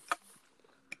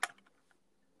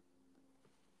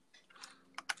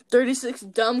 36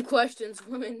 dumb questions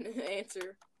women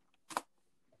answer.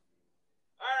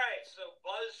 Alright, so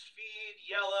BuzzFeed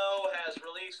Yellow has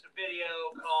released a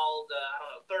video called,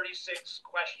 36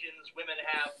 questions women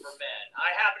have for men.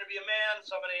 I happen to be a man,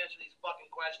 so I'm going to answer these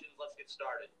fucking questions. Let's get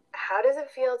started. How does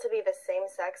it feel to be the same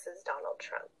sex as Donald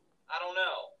Trump? I don't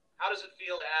know. How does it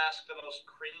feel to ask the most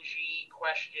cringy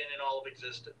question in all of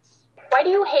existence? Why do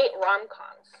you hate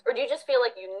rom-coms? Or do you just feel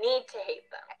like you need to hate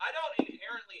them? I don't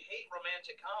inherently hate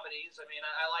romantic comedies. I mean,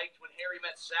 I liked When Harry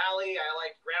Met Sally. I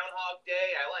liked Groundhog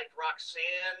Day. I liked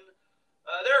Roxanne.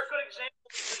 There are good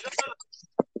examples.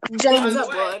 James, What's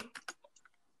up, bud?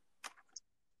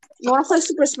 you want to play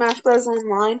Super Smash Bros.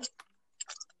 Online?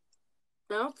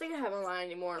 I don't think I have a line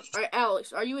anymore. All right,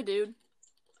 Alex, are you a dude?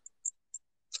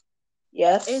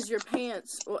 Yes. Is your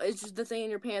pants, is the thing in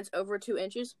your pants over 2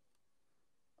 inches?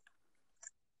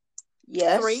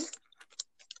 Yes. 3?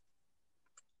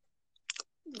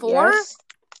 4? Yes.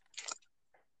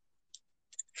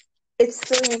 It's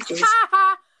 3 inches.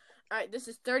 All right, this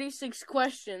is 36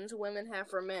 questions women have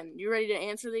for men. You ready to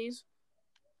answer these?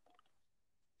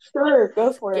 Sure,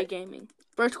 go for Get it. gaming.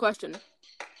 First question.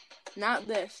 Not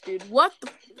this, dude. What?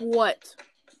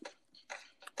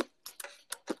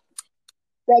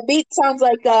 That beat sounds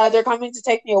like they're coming to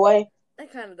take me away.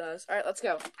 It kind of does. All right, let's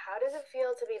go. How does it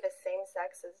feel to be the same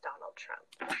sex as Donald Trump?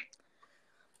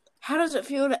 How does it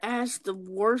feel to ask the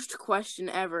worst question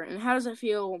ever? And how does it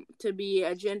feel to be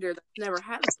a gender that's never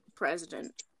had a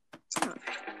president?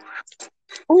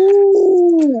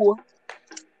 Ooh.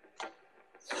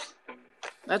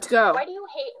 Let's go. Why do you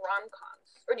hate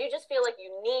rom-coms? Or do you just feel like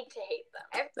you need to hate them?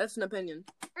 That's an opinion.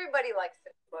 Everybody likes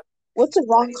it. What's a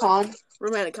rom-com?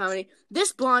 Romantic comedy.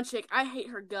 This blonde chick, I hate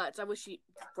her guts. I wish she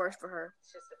worse for her.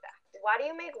 It's just a fact. Why do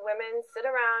you make women sit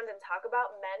around and talk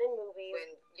about men in movies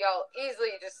when y'all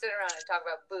easily just sit around and talk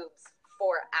about boobs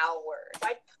for hours?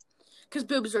 Why Because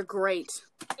boobs are great.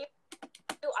 do you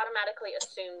automatically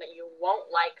assume that you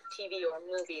won't like TV or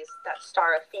movies that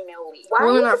star a female lead? Why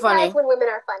Women are you aren't funny. surprised when women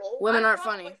are funny? Women I'm aren't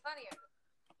funny. probably funnier.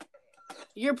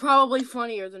 You're probably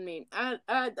funnier than me.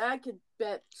 I could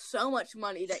bet so much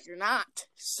money that you're not.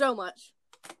 So much.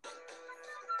 Why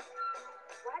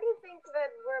do you think that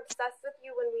we're obsessed with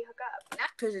you when we hook up?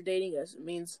 Because you're dating us. It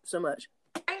means so much.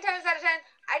 9 times out of 10,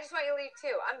 I just want you to leave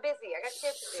too. I'm busy. I got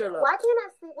shit to do. Shut up. Why can't I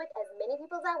sleep with as many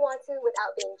people as I want to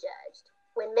without being judged?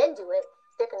 When men do it,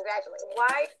 they're congratulated.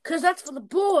 Why Because that's for the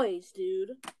boys,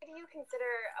 dude. do you consider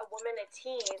a woman a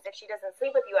tease if she doesn't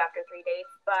sleep with you after 3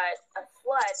 dates, but a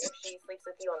slut if she sleeps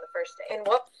with you on the first date? In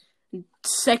what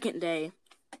Second day.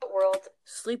 world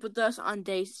Sleep with us on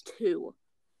days 2.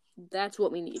 That's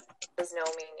what we need. does no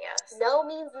mean yes? No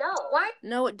means no. Why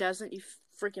No, it doesn't, you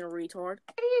freaking retard.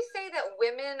 do you say that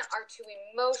women are too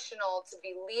emotional to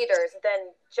be leaders,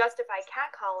 then justify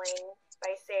catcalling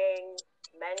by saying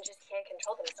men just can't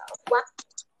control themselves? Why?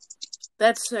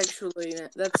 That's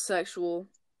sexual,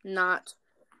 not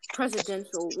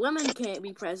presidential. Women can't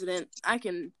be president. I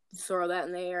can throw that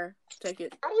in the air. Take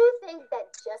it. How do you think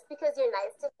that just because you're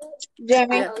nice to me,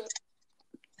 Jamie, I owe you?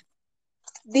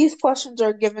 these questions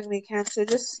are giving me cancer.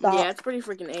 Just stop. Yeah, it's pretty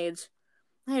freaking AIDS.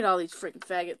 I hate all these freaking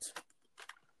faggots.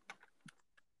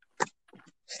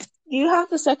 Do you have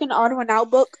the second Odd One Out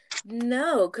book?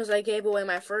 No, because I gave away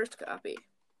my first copy.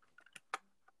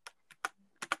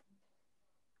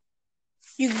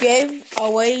 You gave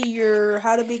away your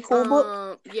How to Be Cool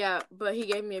book? Yeah, but he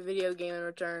gave me a video game in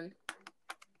return.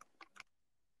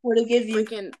 What did he give you?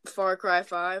 Freaking Far Cry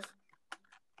 5.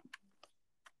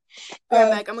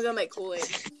 Alright, Mac, I'm gonna go make Kool-Aid.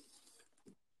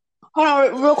 Hold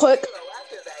on, real quick.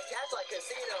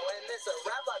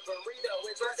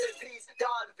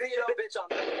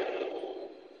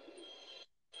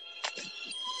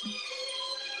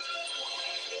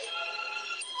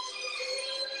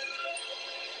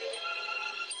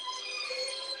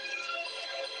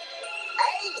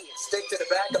 Stick to the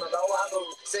back, I don't know I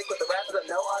move. Sick with the rappers, I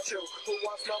know I'm true. Who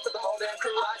wants smoke with the whole damn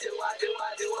crew? I do.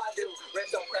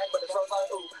 Ribs don't crack, but it's rolls like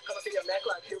ooh. Come and see your neck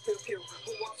like pew, pew, pew.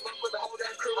 Who wants smoke with the whole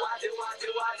damn crew? I do.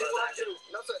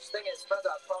 No such thing as friends,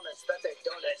 I promise that they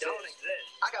don't exist.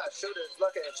 I got shooters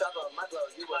looking, chopper on my blow,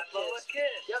 you a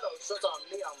kiss. Yellow shorts on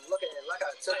me, I'm looking like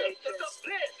I took a piss.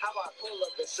 How I pull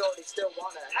up the shorty, still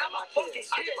wanna have my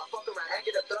kids. I get my fuck around and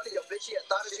get a 30, your bitch, she a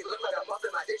thought she look like I'm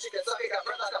pumping my dick, she can suck it, got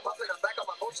breath like I'm pumping, I'm back on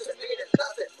my bullshit, and me it's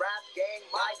nothing. Rap gang,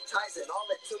 Mike Tyson, all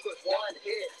it took was one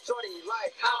hit. Shorty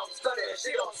like how I'm stunning, she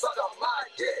gon' suck on my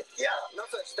dick. Yeah, no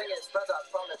such thing as friends, I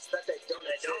promise that they don't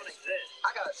exist. I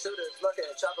got shooters looking,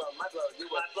 chopper on my blow, you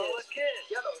a kiss.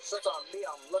 Yellow shorts on me,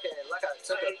 I'm looking like I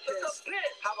took a piss.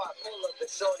 How I pull up the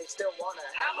shorty, still wanna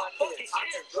have my kids. I'm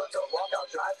too drunk to walk out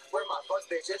drive, where my fuck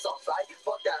bitch is on site.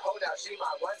 Fuck that hoe, now she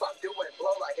my wife, I'm doing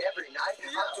blow like every night.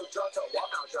 I'm too drunk to walk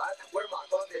out drive, where my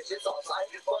fuck bitch is on site.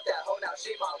 Fuck that hoe, now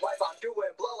she my wife, I'm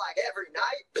doing blow like every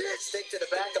night. Bitch, stick to the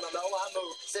back, and I know I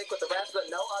move. Sick with the raps, but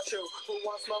no, I'm true. Who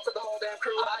wants smoke with the whole damn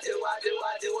crew? I do.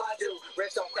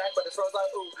 Ribs don't crack, but it's rolls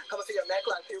like ooh. Come and see your neck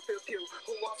like pew, pew, pew.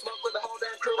 Who wants smoke with the whole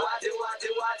damn crew? I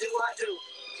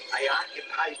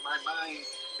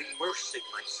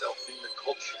myself in the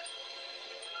culture,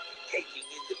 taking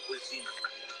in the cuisine,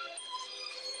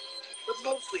 but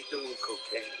mostly doing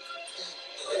cocaine.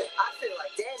 I feel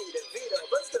like Danny DeVito,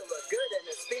 but still look good in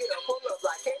a speedo. Pull up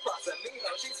like K-Pop Amino.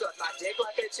 She sucked my dick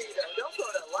like a Cheeto. Don't throw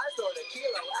the lies, throw the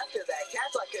kilo. After that,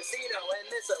 catch like Casino. And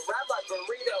miss a rap like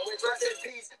Burrito. It's rest in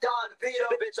peace, Don Vito.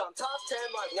 Bitch, I'm top 10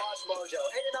 like Watch Mojo.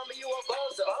 Hating on me, you a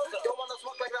bozo. Don't wanna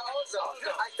smoke like the ozone.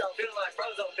 I still feel like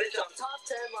Frozo. Bitch, I'm top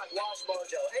 10 like Watch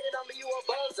Mojo. Hating on me, you a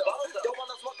bozo. Don't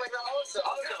wanna smoke like the ozone.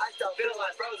 I still feel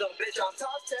like Frozo. Bitch, I'm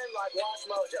top 10 like Watch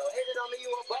Mojo. Hating on me, you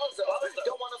a bozo.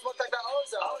 Don't wanna smoke like the ozone.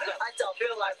 I still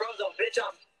feel like Frozo. Bitch,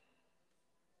 I'm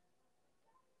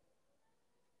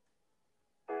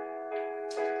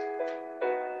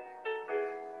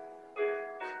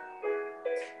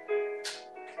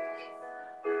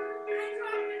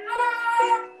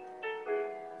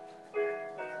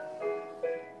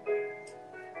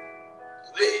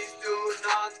Please do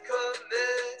not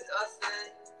commit a sin.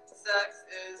 Sex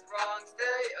is wrong,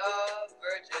 stay a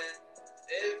virgin.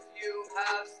 If you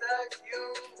have sex, you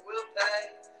will pay.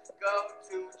 Go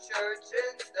to church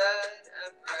instead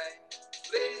and pray.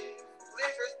 Please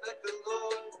respect the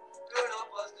Lord. Do not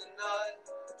bust a nut.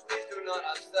 Please do not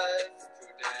have sex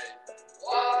today.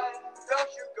 Why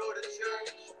don't you go to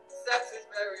church? Sex is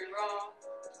very wrong.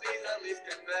 Please at least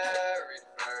get married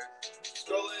first.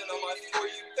 Scrolling on my For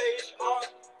You page on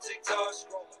TikTok,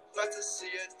 scrolling. Glad to see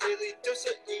a daily dose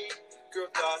of girl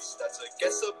thoughts. That's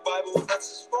against the Bible. That's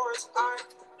as far as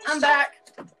I'm back.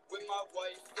 With my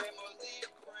white family,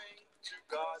 praying to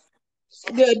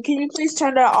God. Good. Can you please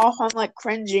turn that off? I'm like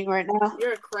cringing right now.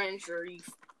 You're a cringer, you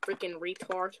freaking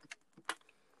retard.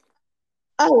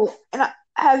 Oh, and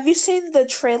have you seen the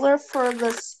trailer for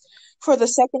the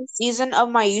second season of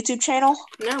my YouTube channel?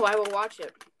 No, I will watch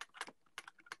it.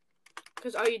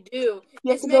 Because all you do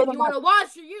You have is to make go to you my- want to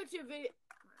watch your YouTube video.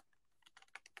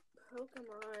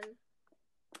 Pokemon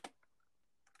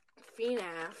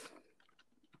FNAF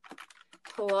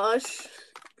plush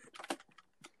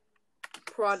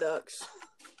products.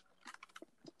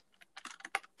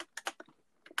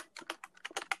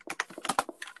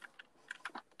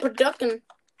 Production.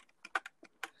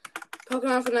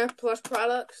 Pokemon FNAF plush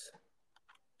products.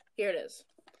 Here it is.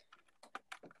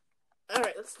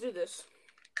 Alright, let's do this.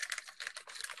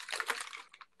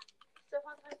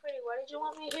 Why did you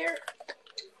want me here?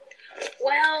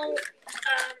 Well,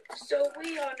 so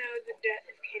we all know the death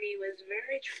of Kenny was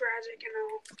very tragic and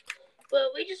all,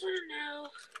 but we just want to know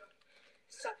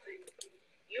something.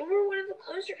 You were one of the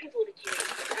closer people to Kenny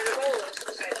out of all of us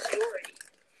besides Dory.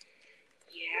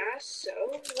 Yeah, so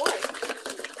what?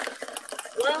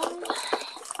 Well,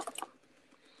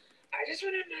 I just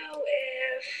want to know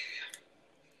if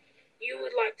you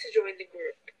would like to join the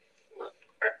group.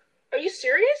 Are you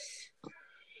serious?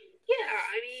 Yeah,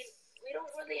 I mean, we don't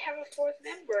really have a fourth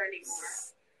member anymore.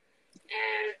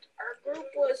 And our group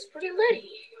was pretty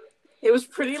litty. It was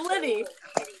pretty litty.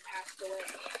 Kenny passed away.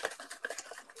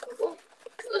 Well,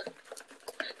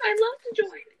 I'd love to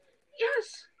join.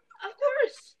 Yes, of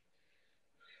course.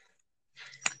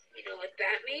 You know what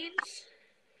that means?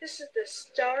 This is the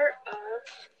start of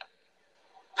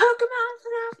Pokemon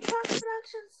FNAF Plus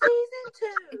Production Season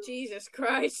 2. Jesus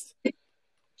Christ.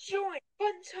 Join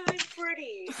Funtime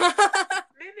Freddy's.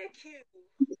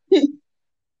 Mimikyu.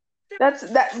 That's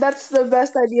the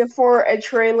best idea for a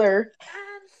trailer.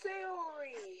 And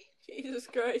Sayori. Jesus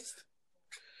Christ.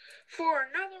 For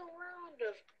another round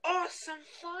of awesome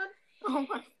fun. Oh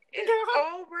my and God.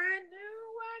 all brand new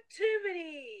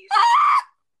activities.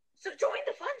 So join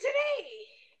the fun today.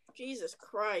 Jesus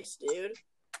Christ, dude.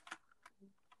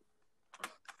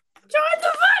 Join the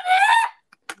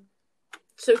fun!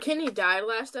 So Kenny died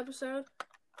last episode?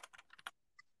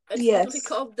 It's Yes. literally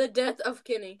called The Death of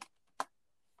Kenny.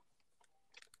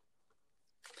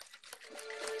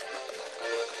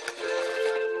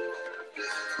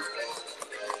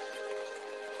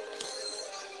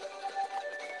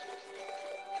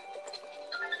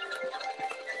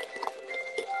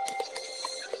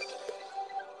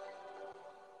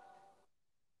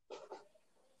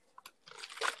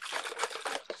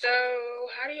 So,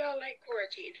 how do y'all like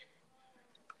quarantine?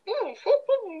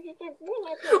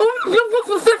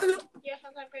 Yeah,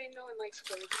 sometimes no one likes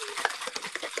quarantine.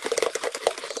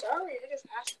 Sorry, I just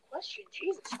asked a question.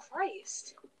 Jesus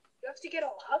Christ. You have to get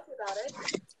all huffed about it.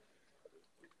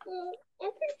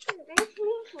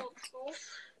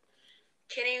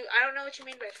 Kenny, I don't know what you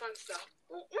mean by fun stuff.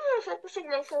 What a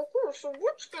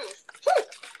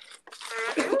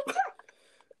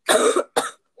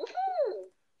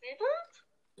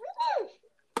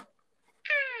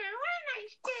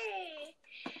nice day.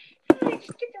 Let's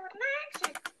get to relax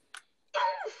and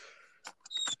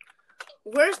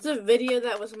Where's the video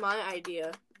that was my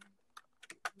idea?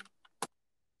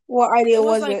 What idea It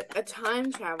was was like it? a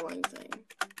time traveling thing.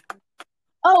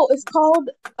 Oh, it's called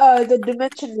the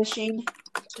Dimension Machine.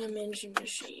 Dimension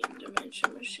Machine.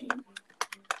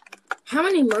 How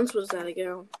many months was that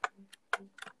ago?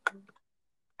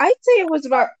 I'd say it was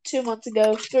about 2 months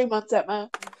ago, 3 months at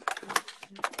most.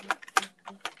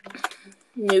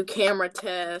 New camera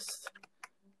test.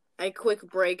 A quick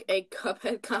break. A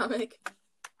Cuphead comic.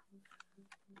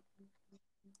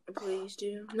 Please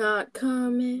do not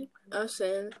comment us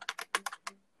in.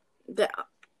 The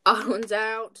odd one's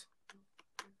out.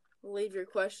 Leave your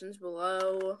questions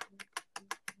below.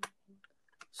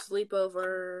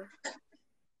 Sleepover.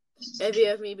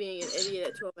 Idea of me being an idiot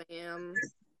at 12 a.m.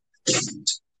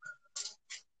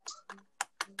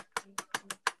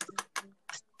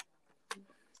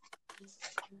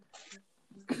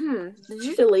 Did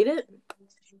you delete it?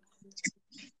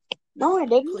 No, I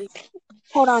didn't.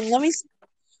 Hold on, let me.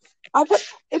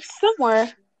 It's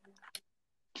somewhere.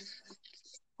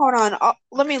 Hold on,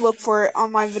 let me look for it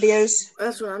on my videos.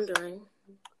 That's what I'm doing.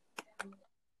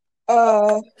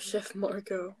 Chef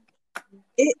Marco.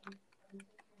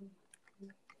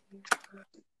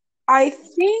 I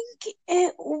think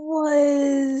it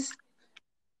was.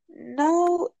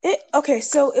 No, okay.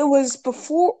 So it was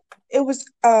before. It was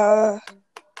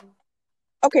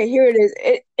Okay, here it is.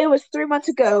 It was 3 months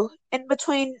ago, in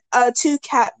between 2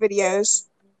 cat videos.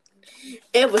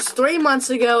 It was 3 months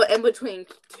ago, in between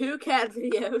 2 cat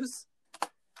videos.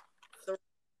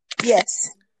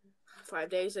 Yes. 5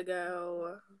 days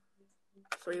ago.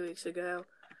 3 weeks ago.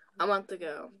 A month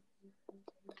ago.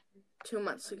 2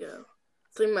 months ago.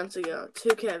 3 months ago.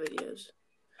 2 cat videos.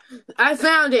 I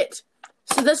found it!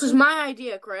 So this was my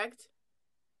idea, correct?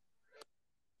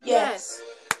 Yes.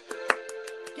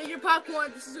 Get your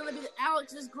popcorn. This is going to be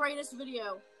Alex's greatest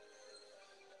video.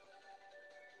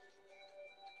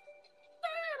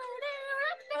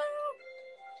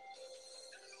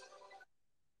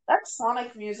 That's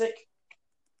Sonic music.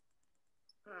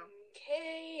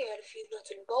 Okay, add a few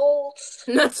nuts and bolts.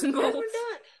 Nuts and bolts. And we're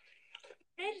done.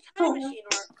 Made a time machine,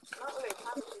 or not really a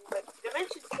time machine, but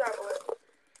Dimension Traveler.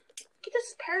 Get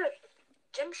this pair of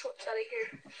gym shorts out of here.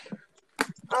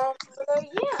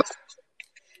 Yeah.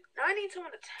 Now I need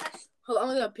someone to test. Hold on,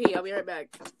 I'm gonna pee. I'll be right back.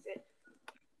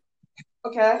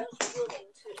 Okay.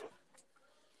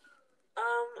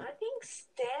 I think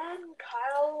Stan,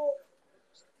 Kyle,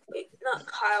 not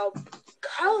Kyle.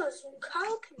 Kyle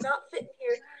cannot fit in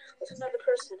here with another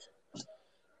person.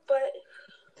 But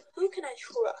who can I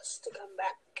trust to come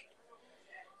back?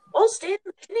 Well, Stan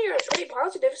and Penny are pretty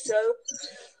positive, so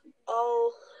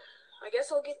I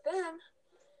guess I'll get them.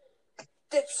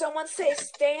 Did someone say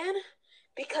Stan?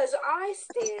 Because I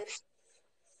stand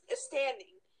is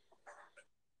standing.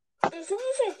 Did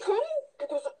someone say Penny?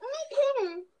 Because I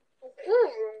Penny. What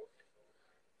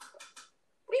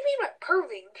do you mean by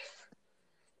perving?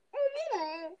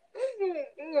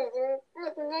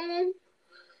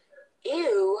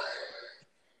 Ew.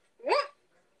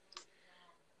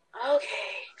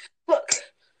 Okay. Look.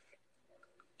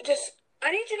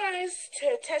 I need you guys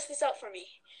to test this out for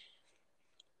me.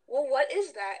 Well, what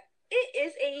is that? It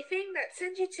is a thing that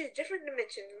sends you to different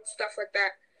dimensions and stuff like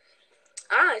that.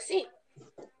 Ah, I see.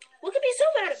 What could be so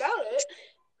bad about it?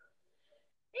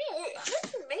 How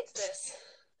did you make this?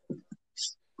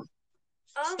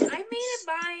 I made it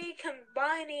by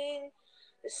combining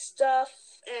the stuff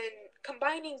and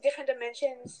combining different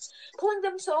dimensions, pulling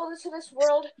them all into this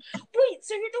world. Wait,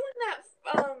 so you're doing that,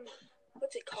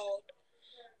 what's it called?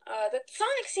 The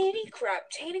Sonic CD crap,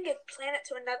 chaining a planet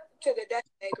to the Death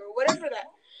Egg, or whatever that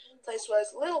place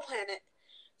was, Little Planet,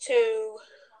 to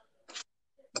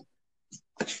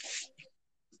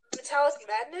Metallic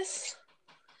Madness?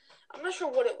 I'm not sure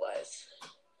what it was.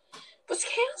 Was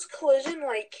Chaos Collision,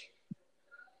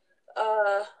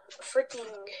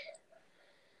 freaking,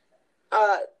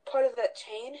 part of that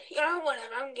chain? You know,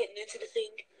 whatever, I'm getting into the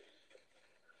thing.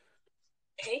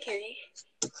 Hey, Kenny.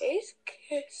 Hey,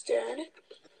 Stan.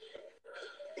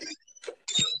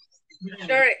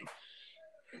 Alright.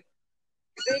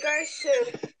 So you guys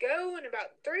should go in about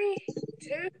 3,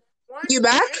 2, 1. You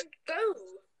back? And go.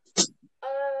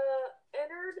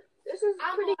 Ennard, this is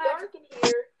pretty dark in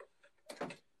here.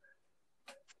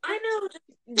 I know.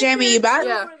 Jamie, you back?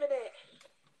 Yeah.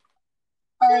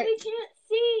 Alright. We can't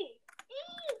see.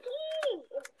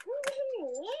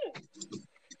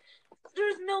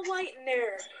 There's no light in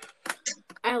there.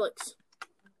 Alex.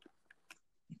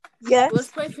 Yes? Let's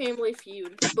play Family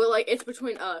Feud, but it's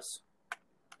between us.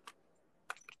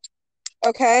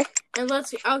 Okay. And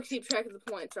I'll keep track of the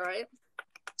points, alright?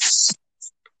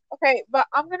 Okay, but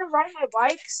I'm gonna ride my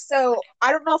bike, so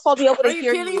I don't know if I'll be able to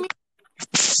hear you. Me?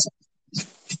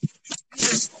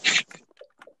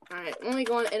 Alright, let me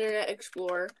go on Internet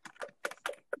Explorer.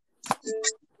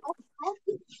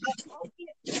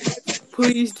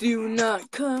 Please do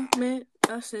not commit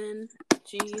a sin.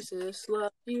 Jesus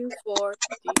loved you for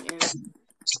the end.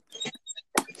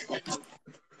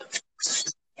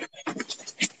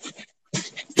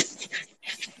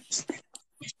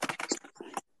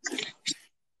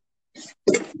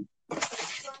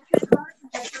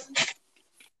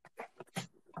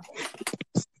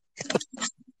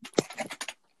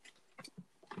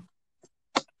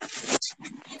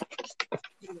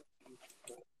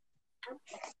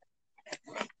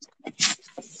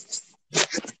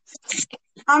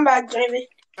 I'm back, Jamie.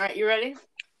 Alright, you ready?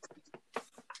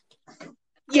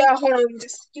 Yeah, hold on.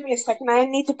 Just give me a second. I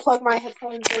need to plug my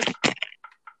headphones in.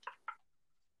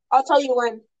 I'll tell you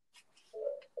when.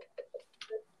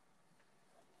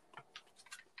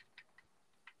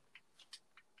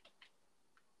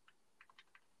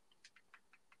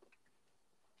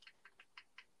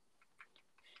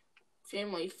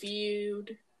 Family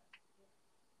Feud.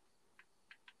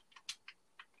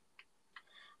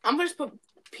 I'm gonna just put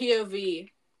POV.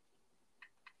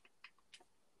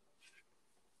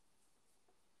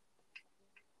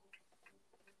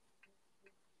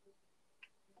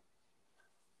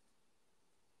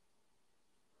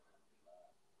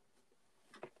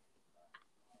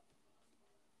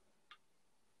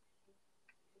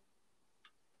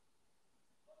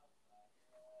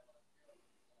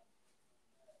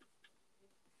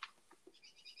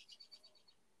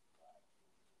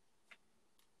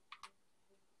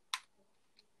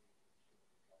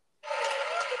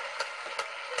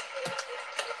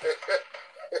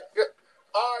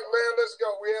 All right, man, let's go.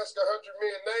 We asked 100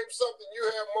 men. Name something you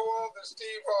have more of than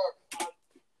Steve Harvey.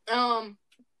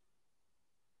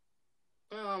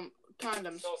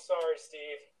 Condoms. So sorry,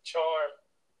 Steve. Charm.